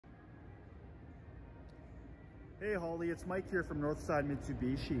Hey Holly, it's Mike here from Northside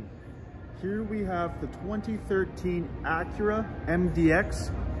Mitsubishi. Here we have the 2013 Acura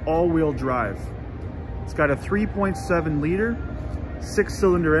MDX all-wheel drive. It's got a 3.7 liter,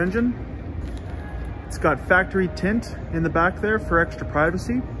 6-cylinder engine. It's got factory tint in the back there for extra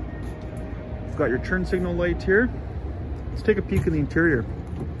privacy. You've got your turn signal light here. Let's take a peek in the interior.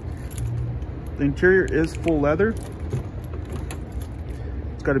 The interior is full leather.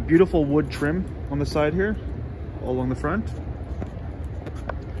 It's got a beautiful wood trim on the side here, all along the front.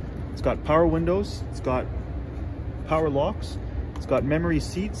 It's got power windows, it's got power locks, it's got memory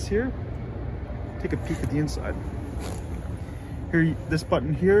seats here. Take a peek at the inside. Here, this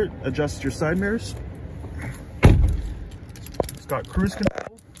button here adjusts your side mirrors. It's got cruise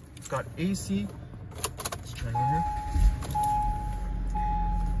control, it's got AC. Let's turn on here.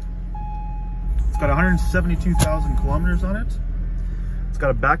 It's got 172,000 kilometers on it. It's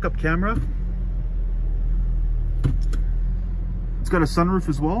got a backup camera. It's got a sunroof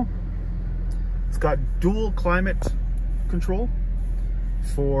as well. It's got dual climate control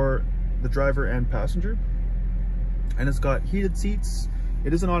for the driver and passenger. And it's got heated seats.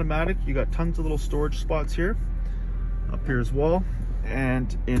 It is an automatic. You got tons of little storage spots here, up here as well.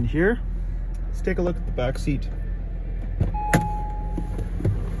 And in here, let's take a look at the back seat.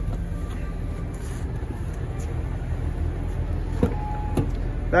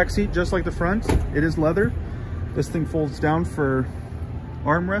 Back seat, just like the front, it is leather. This thing folds down for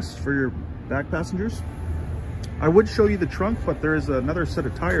armrests for your back passengers. I would show you the trunk, but there is another set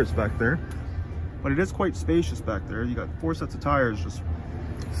of tires back there. But it is quite spacious back there. You got 4 sets of tires just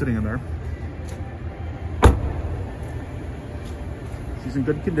sitting in there. She's in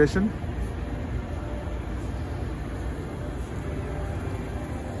good condition.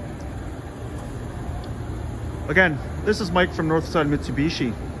 Again, this is Mike from Northside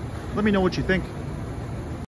Mitsubishi. Let me know what you think.